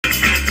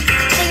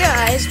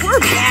We're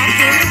back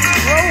in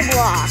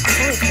Roblox.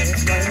 Let me turn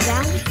this volume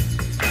down.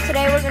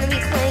 Today we're going to be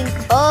playing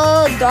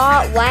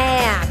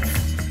Uuuhhh.wav.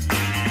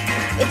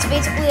 It's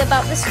basically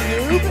about this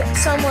noob.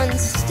 Someone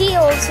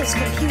steals his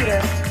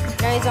computer.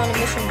 Now he's on a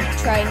mission to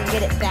try and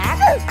get it back.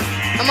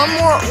 I'm on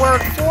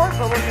World 4,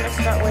 but we're going to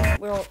start with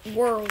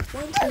World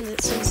 1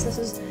 since this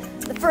is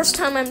the first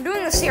time I'm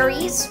doing the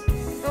series.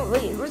 Oh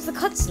wait, where's the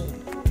cutscene?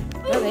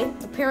 Okay,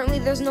 apparently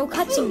there's no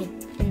cutscene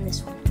in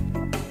this one.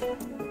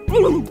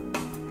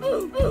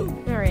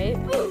 Alright.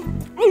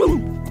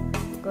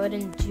 Go ahead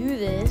and do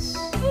this.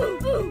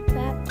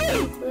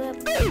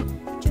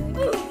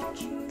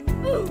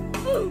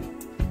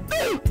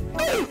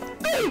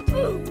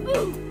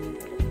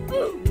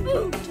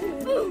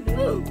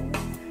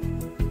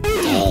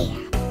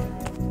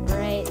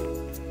 Alright.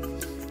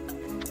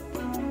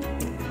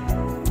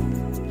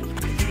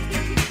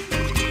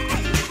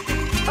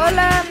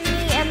 Hola, mi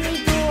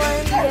amigo.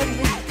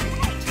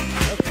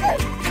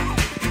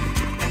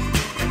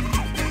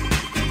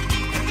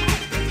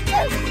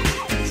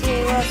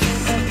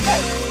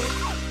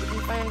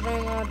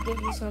 I'll give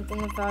you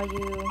something of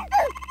value.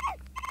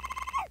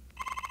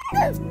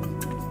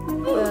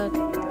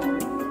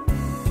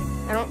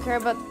 I don't care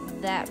about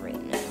that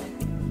right now.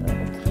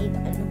 Okay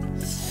then.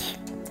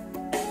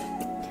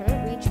 Can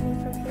it reach me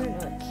from here?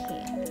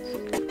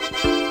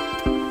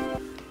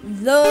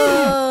 No,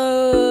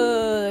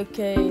 it can't. The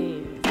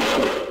cave.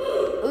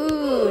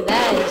 Ooh,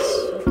 that is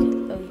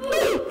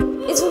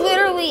okay. It's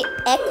literally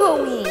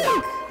echoing.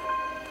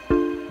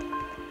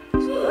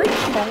 It's very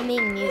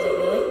calming music. I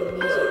like the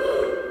music.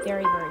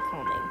 Very, very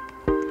calming.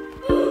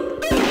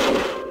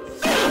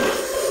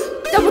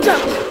 Double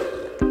jump!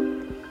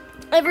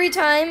 Every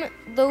time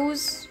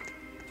those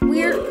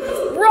weird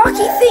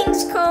rocky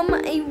things come,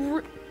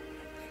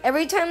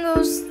 every time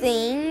those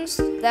things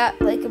that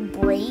like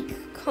break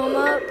come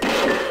up,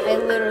 I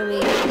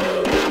literally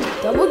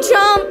double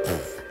jump!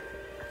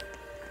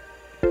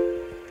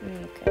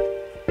 Okay.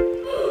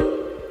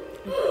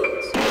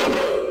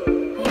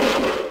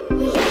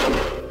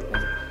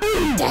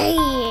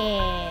 Damn!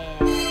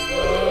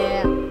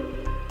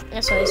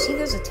 So I see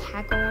there's a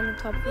tackle on the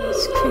top of my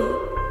screen.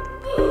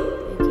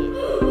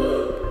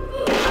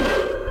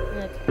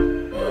 Okay.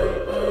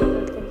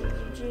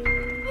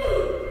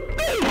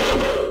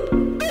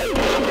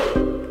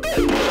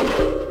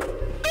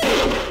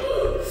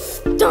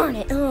 Darn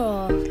it!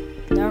 Oh,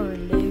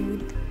 darn,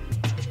 dude.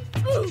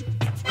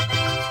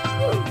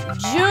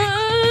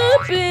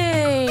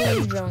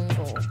 Jumping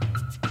jungle.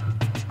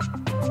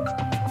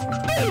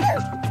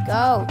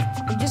 Go.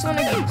 I just want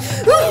to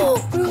go.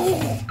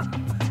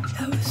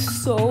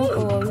 So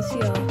close,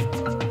 yeah.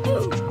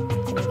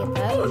 Can I get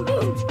that?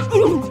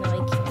 No, I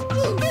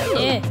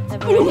can't.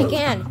 I've already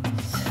can.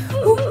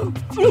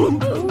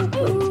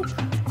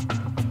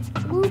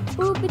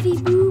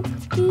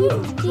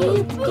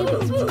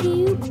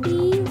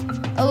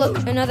 Oh look,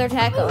 another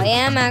tackle. I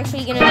am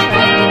actually gonna try to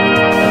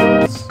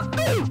get the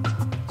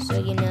tackles. So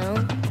you know.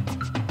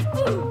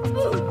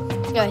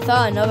 Yeah, I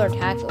thought another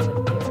tackle would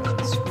appear on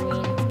the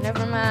screen.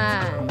 Never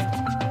mind.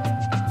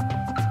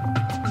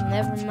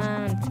 Never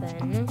mind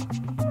then.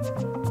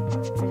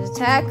 There's a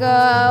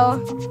taco.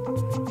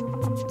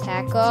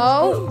 Taco.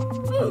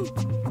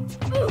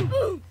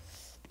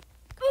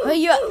 Oh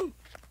yeah.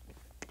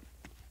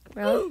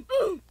 Bro.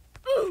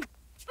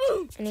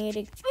 I need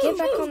to get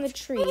back on the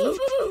tree.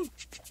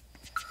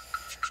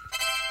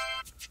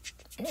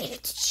 I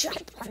need to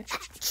jump on that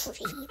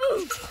tree.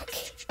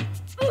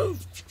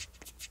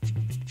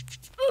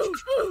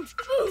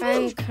 Okay.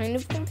 I'm kind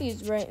of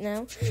confused right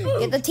now.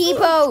 Get the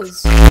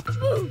T-pose.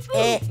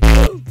 Bet.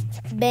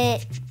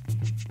 Bet.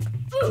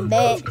 Ooh!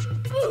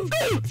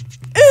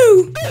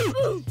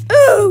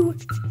 Ooh!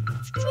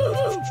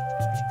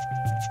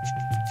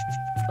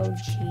 Oh,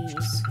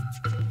 jeez.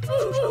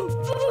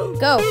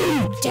 Go.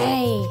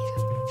 Dang.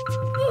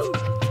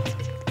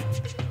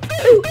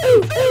 Ooh,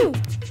 ooh, ooh.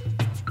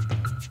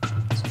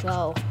 Let's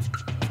go.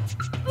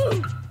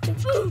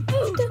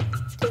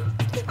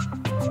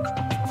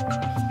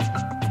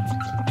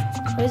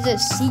 There's a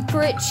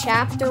secret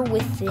chapter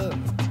within.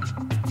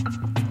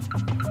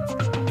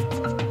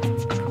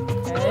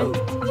 Okay.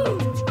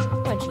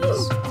 Oh,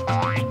 jeez.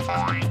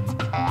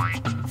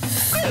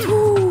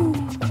 Ooh.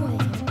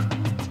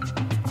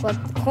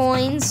 Collect the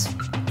coins.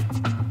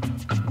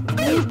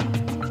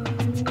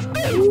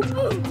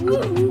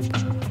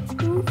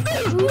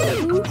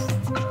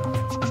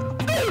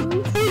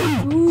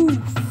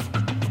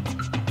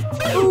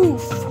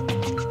 Oof.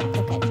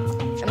 Okay.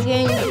 I'm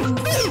getting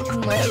oofs too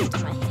much into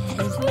my head.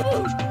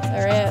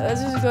 Alright,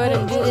 let's just go ahead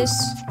and do this.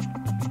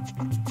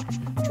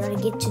 Try to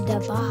get to the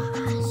boss.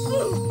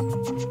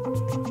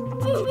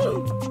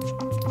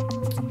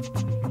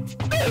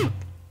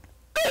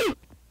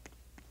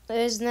 What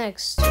is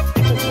next?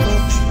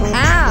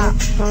 Ow!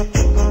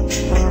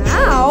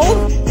 Ow!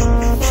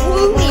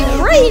 Flew me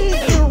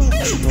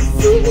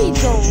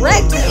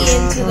directly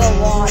into the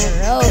water.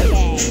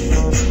 Okay.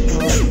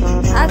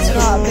 That's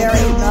not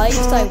very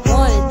nice. I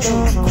wanted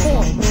those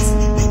coins.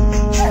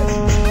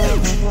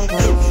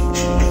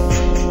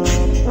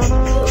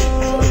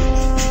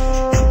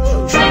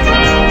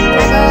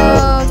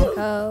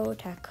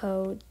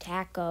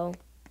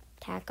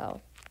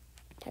 taco.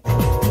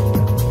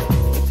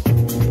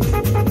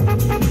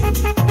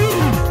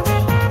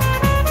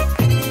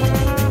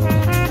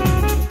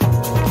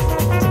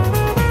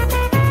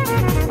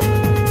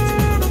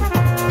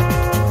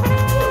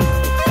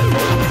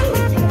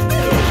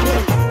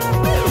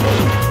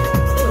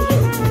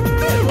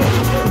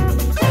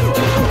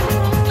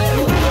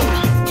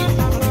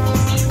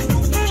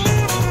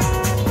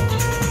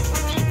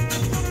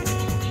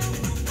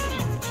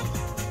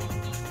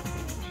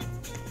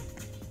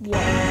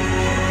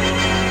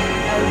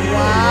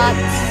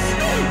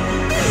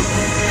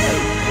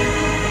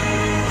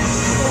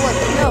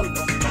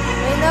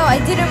 I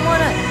didn't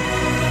want to.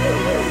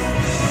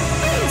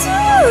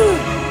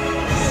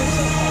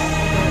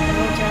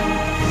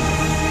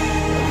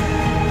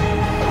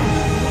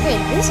 Okay,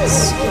 this is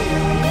scary.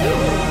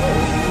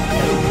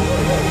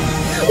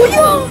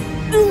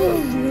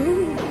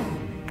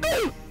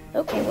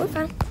 Okay, we're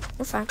fine.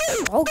 We're fine.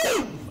 All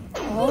good.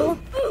 All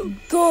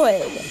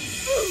good.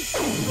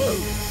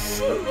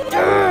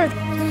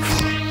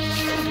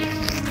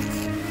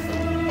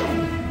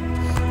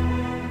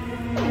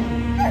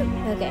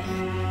 Okay.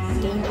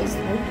 Game is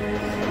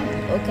loaded.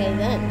 Okay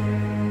then.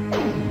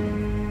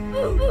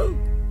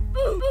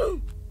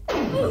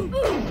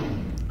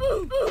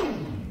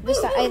 This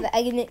time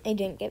I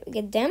didn't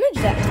get damaged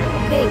that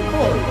time. Okay,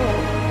 cool.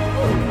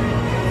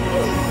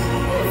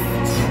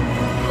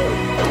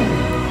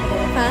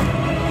 Huh?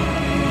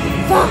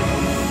 Fuck!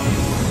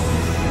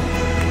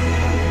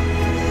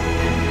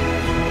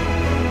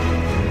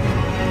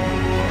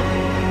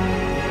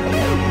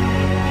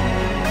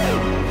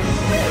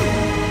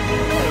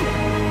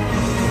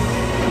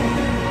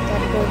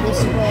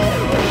 This way.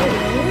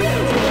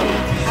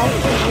 Out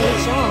the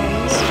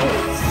zones.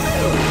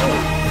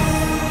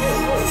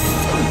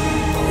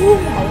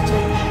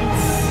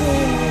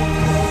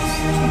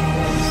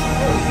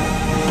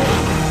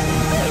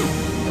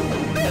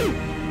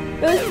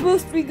 We're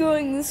supposed to be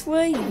going this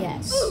way?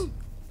 Yes.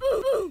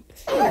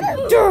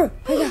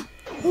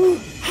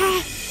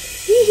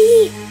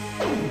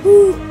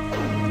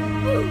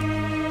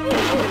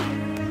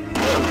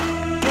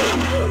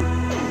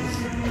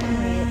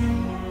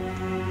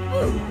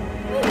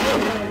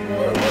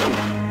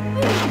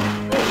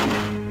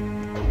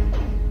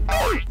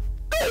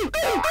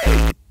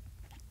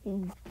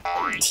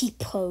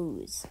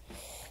 T-pose.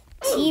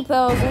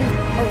 T-pose.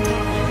 Oh,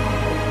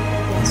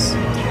 yes.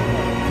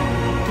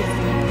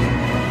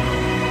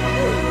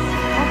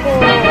 Taco.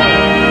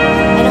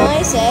 I know I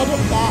said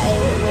that I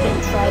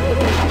wouldn't try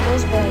picking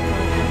tacos, but I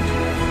can't.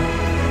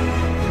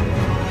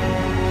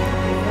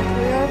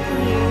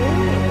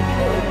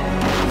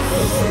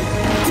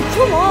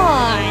 Come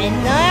on!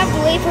 I have to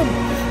wait for.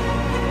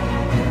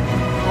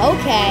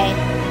 Okay.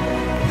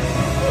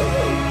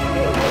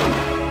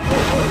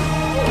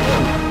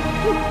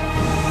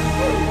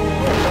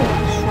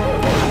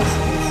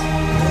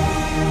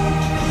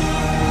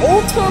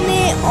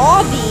 Ultimate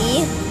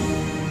obby.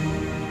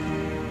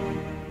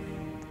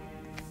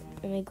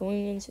 Am I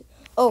going into?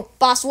 Oh,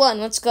 boss one.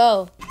 Let's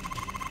go.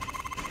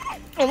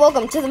 And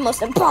welcome to the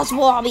most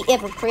impossible obby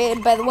ever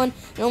created by the one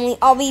and only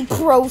obby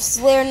Pro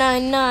Slayer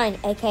 99,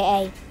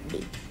 aka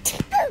me.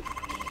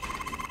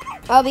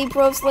 Obby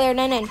Pro Slayer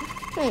 99.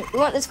 You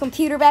want this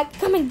computer back?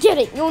 Come and get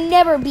it. You'll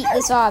never beat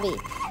this obby.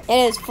 It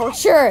is for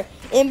sure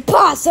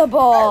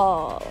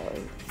impossible.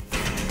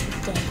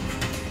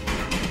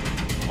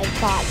 I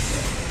got it.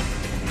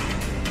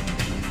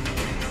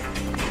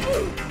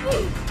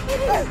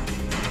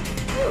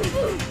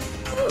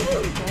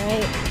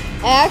 Alright.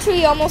 I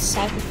actually almost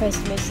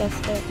sacrificed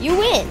myself there. You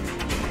win!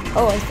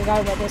 Oh, I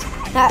forgot about this.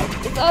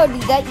 It's already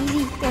that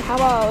easy. How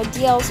about a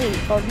DLC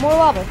called More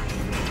Lava?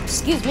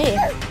 Excuse me.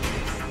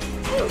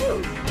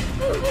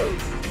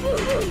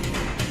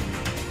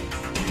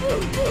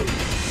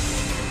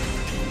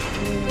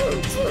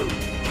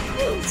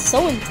 It's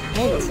so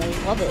intense. I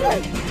love it. I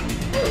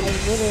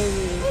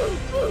literally.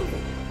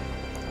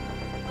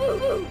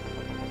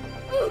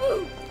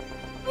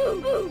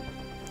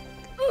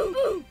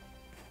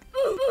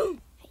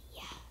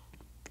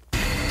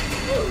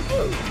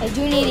 I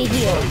do need a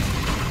heal.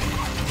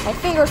 My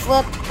finger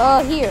slipped.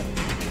 Here.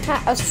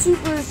 A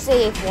super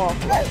safe wall.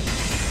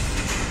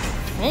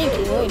 Thank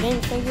you. I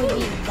didn't think it would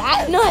be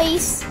that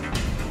nice.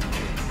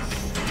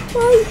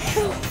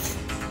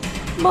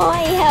 My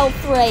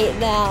health right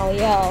now,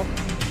 yo.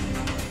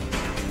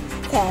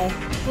 Okay.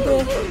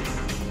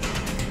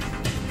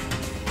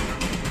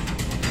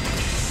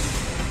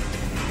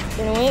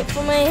 Gonna wait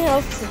for my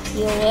health to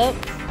heal up.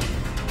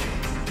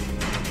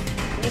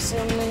 Guess I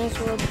might as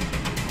well.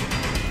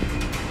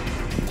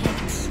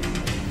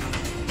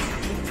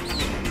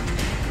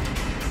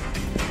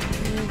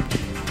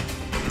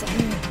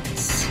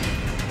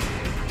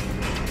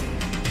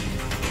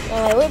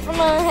 Alright, wait for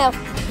my health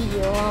to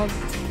heal.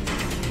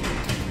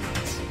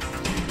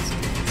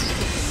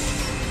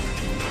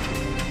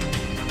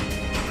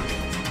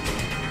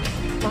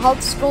 My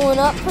health's going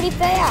up pretty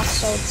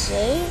fast, I would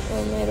say.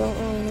 I don't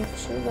really know for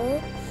sure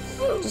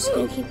though. Just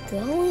gonna keep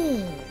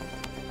going.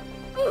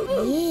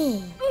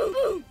 Yeah.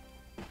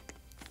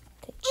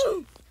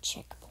 Okay.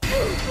 checkpoint.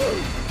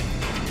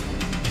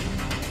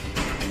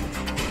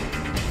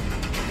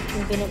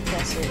 You've been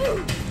impressive.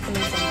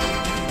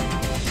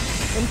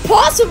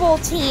 Impossible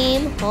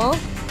team, huh?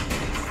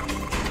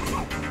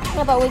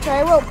 How about we try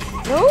a rope?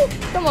 No?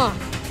 Come on.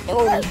 It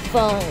will be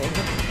fun.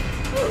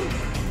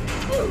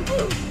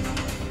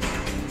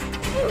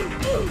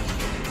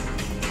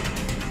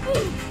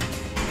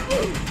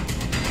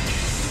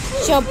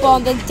 Jump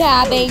on the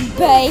dabbing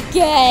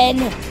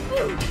bacon.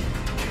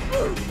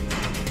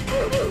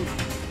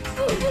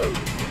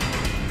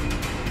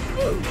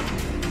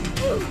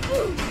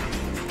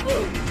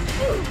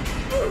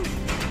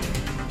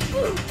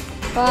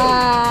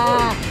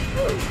 Ah.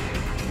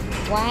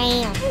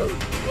 Wow.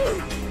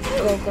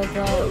 Go, go,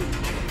 go.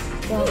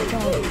 Go, go,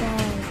 go.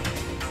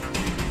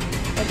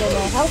 Okay,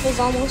 my health is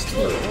almost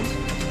healed.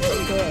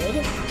 Good.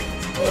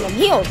 And I'm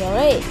healed,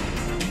 alright.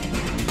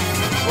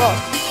 Whoa.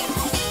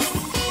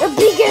 We're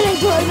beginning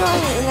to annoy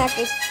me in that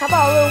case. How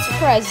about a little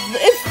surprise? The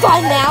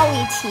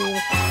finale team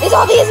is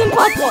obvious and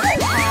impossible.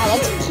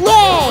 Let's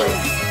play.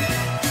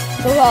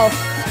 Go, go.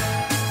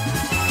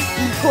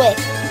 Be quick.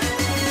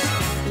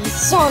 Be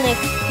Sonic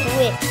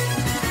quick.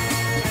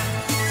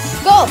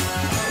 Go.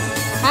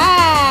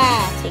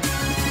 Take it.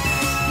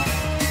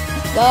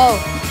 Go.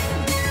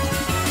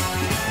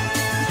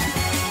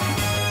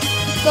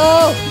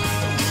 Go.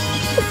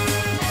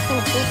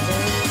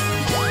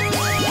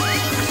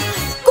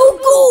 Go,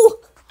 go.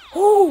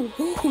 Oh.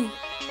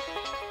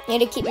 I need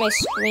to keep my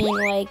screen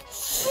like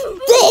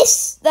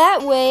this.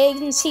 That way I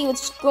can see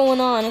what's going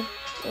on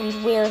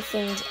and where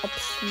things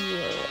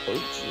appear. Oh,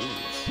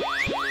 jeez.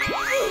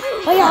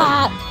 Oh,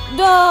 yeah.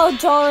 No,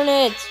 darn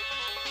it.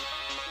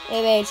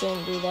 Maybe I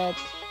shouldn't do that.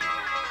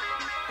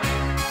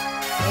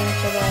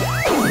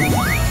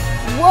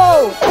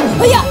 Whoa!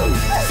 Oh yeah!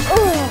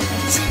 Oh,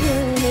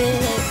 darn it,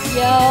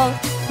 yo.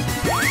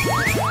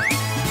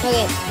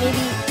 Okay,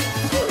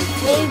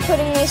 maybe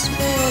putting my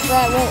screen like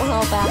that won't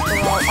help after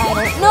all. I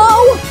don't know.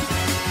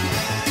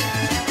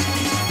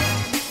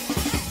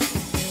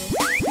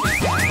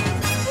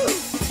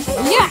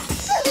 Yeah.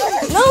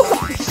 No.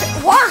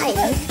 Why?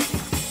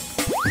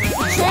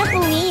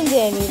 Trampoline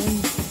damage.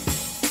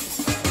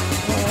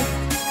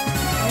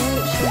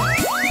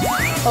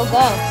 Go,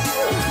 go.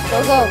 Go,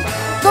 go.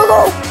 Go, go!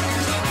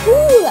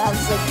 Ooh, that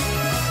was like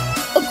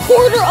a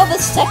quarter of a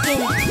second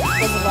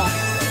was left.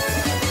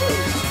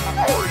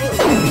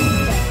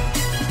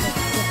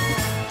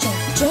 Jump,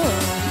 jump.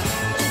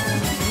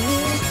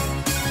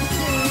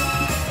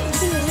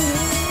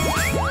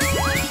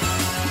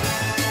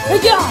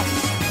 Good job!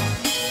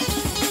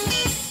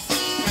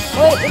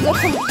 Wait,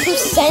 there's a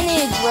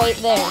percentage right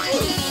there.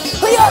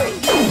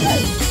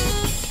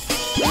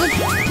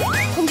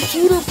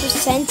 Computer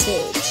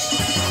percentage.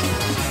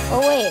 Oh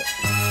wait,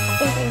 I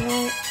think I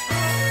know.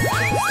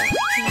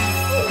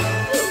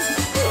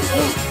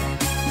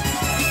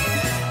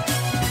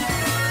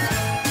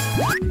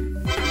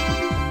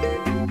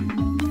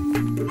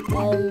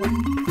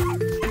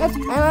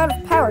 I'm out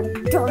of power.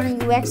 Darn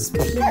you, XP.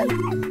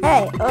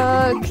 Hey,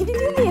 can you do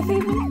me a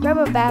favor? Grab a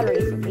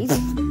battery for me.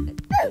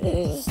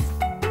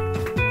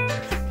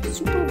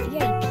 Super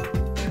VIP.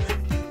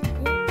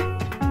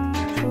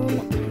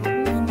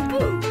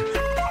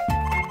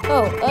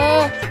 Oh,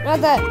 not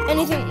that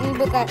anything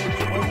but that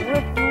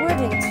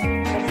wouldn't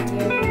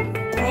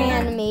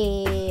ban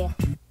me.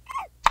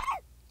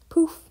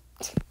 Poof.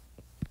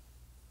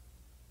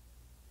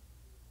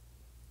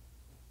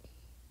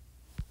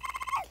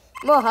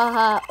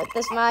 Mohaha, with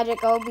this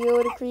magic I'll be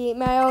able to create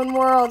my own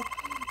world.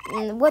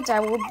 And what I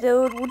will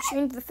build will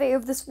change the fate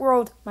of this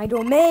world. My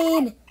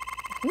domain.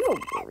 No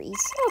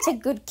worries. I'll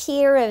take good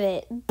care of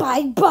it.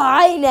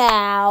 Bye-bye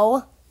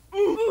now.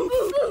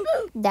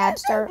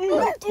 Dabster.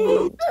 Ooh,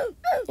 ooh,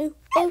 ooh,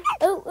 ooh.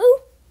 Ooh,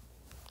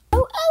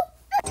 ooh.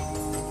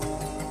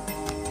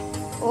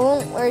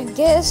 Well, I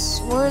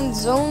guess we're in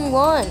zone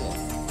 1.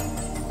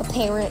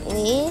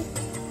 Apparently.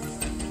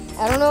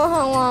 I don't know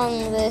how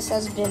long this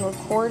has been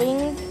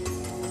recording.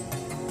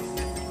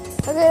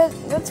 Okay,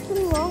 that's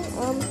pretty long.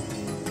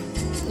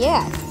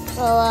 Yeah.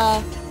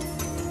 So,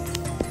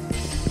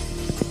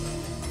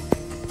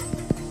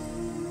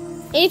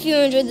 if you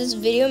enjoyed this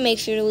video, make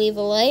sure to leave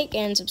a like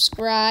and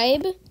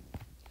subscribe.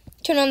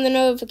 Turn on the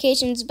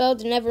notifications bell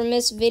to never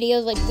miss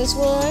videos like this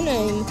one.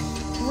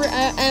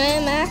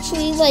 I'm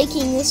actually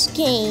liking this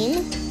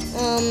game.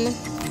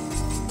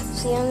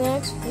 See you on the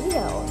next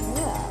video.